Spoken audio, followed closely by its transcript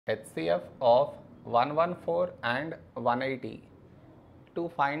HCF of 114 and 180. To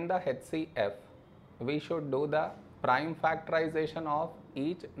find the HCF, we should do the prime factorization of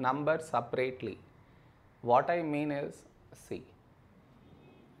each number separately. What I mean is, see,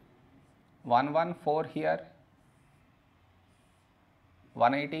 114 here,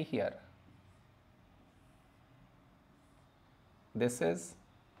 180 here. This is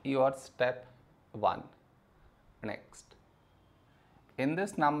your step 1. Next, in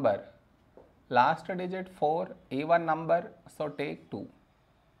this number, last digit 4 even number, so take 2.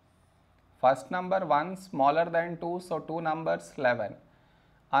 First number 1 smaller than 2, so 2 numbers 11.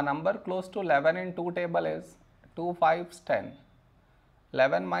 A number close to 11 in 2 table is 2 5s 10.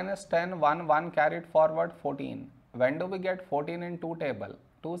 11 minus 10, 1 carried forward 14. When do we get 14 in 2 table?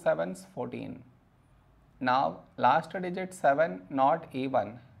 2 7s 14. Now last digit 7 not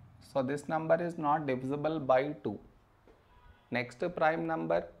even, so this number is not divisible by 2. Next prime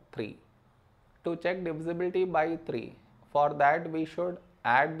number 3. To check divisibility by 3, for that we should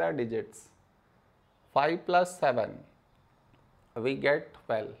add the digits. 5 plus 7, we get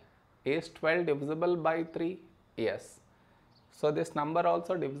 12. Is 12 divisible by 3? Yes. So this number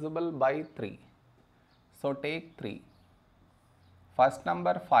also divisible by 3. So take 3. First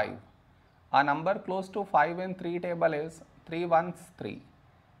number 5. A number close to 5 in 3 table is 3 1s 3.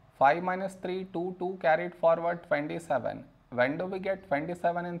 5 minus 3, 2 carried forward 27. When do we get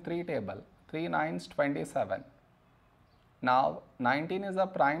 27 in 3 table? 3 9s 27. Now 19 is a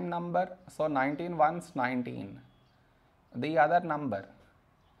prime number, so 19 1s 19. The other number,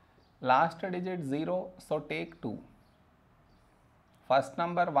 last digit 0, so take 2. First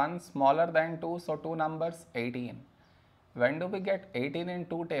number 1 smaller than 2, so 2 numbers 18. When do we get 18 in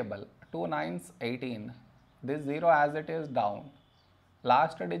 2 table? 2 9s 18. This 0 as it is down.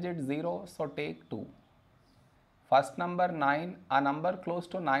 Last digit 0, so take 2. First number 9, a number close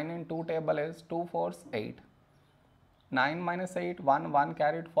to 9 in 2 table is 2 4s 8. 9 minus 8, 1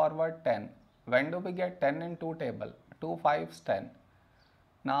 carried forward 10. When do we get 10 in 2 table? 2 5s 10.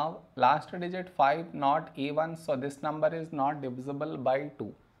 Now last digit 5 not even, so this number is not divisible by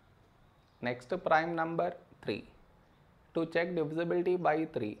 2. Next prime number 3. To check divisibility by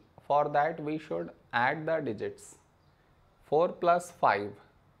 3, for that we should add the digits. 4 plus 5,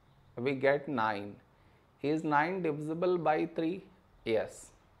 we get 9. Is 9 divisible by 3?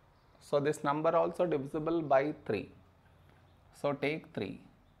 Yes. So this number also divisible by 3. So take 3.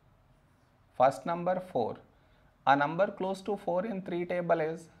 First number 4. A number close to 4 in 3 table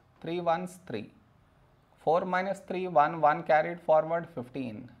is 3 1s 3. 4 minus 3, 1 carried forward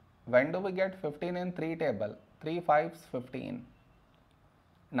 15. When do we get 15 in 3 table? 3 5s 15.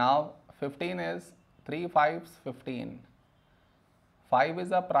 Now 15 is 3 5s 15. 5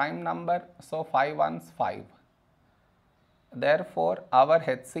 is a prime number, so 5 1s 5. Therefore our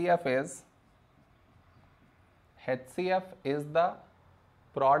HCF is the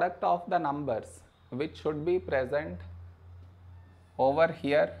product of the numbers which should be present over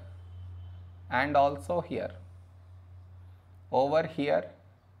here and also here, over here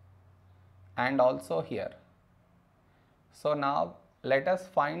and also here. So now let us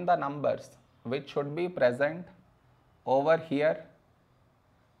find the numbers which should be present over here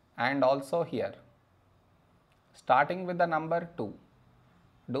and also here. Starting with the number 2.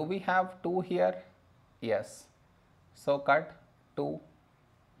 Do we have 2 here? Yes. So cut 2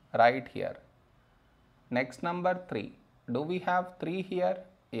 right here. Next number 3. Do we have 3 here?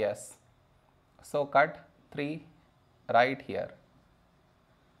 Yes. So cut 3 right here.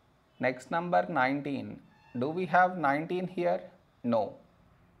 Next number 19. Do we have 19 here? No.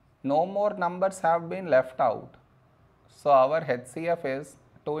 No more numbers have been left out. So our HCF is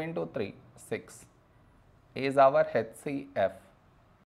 2 into 3, 6 is our HCF.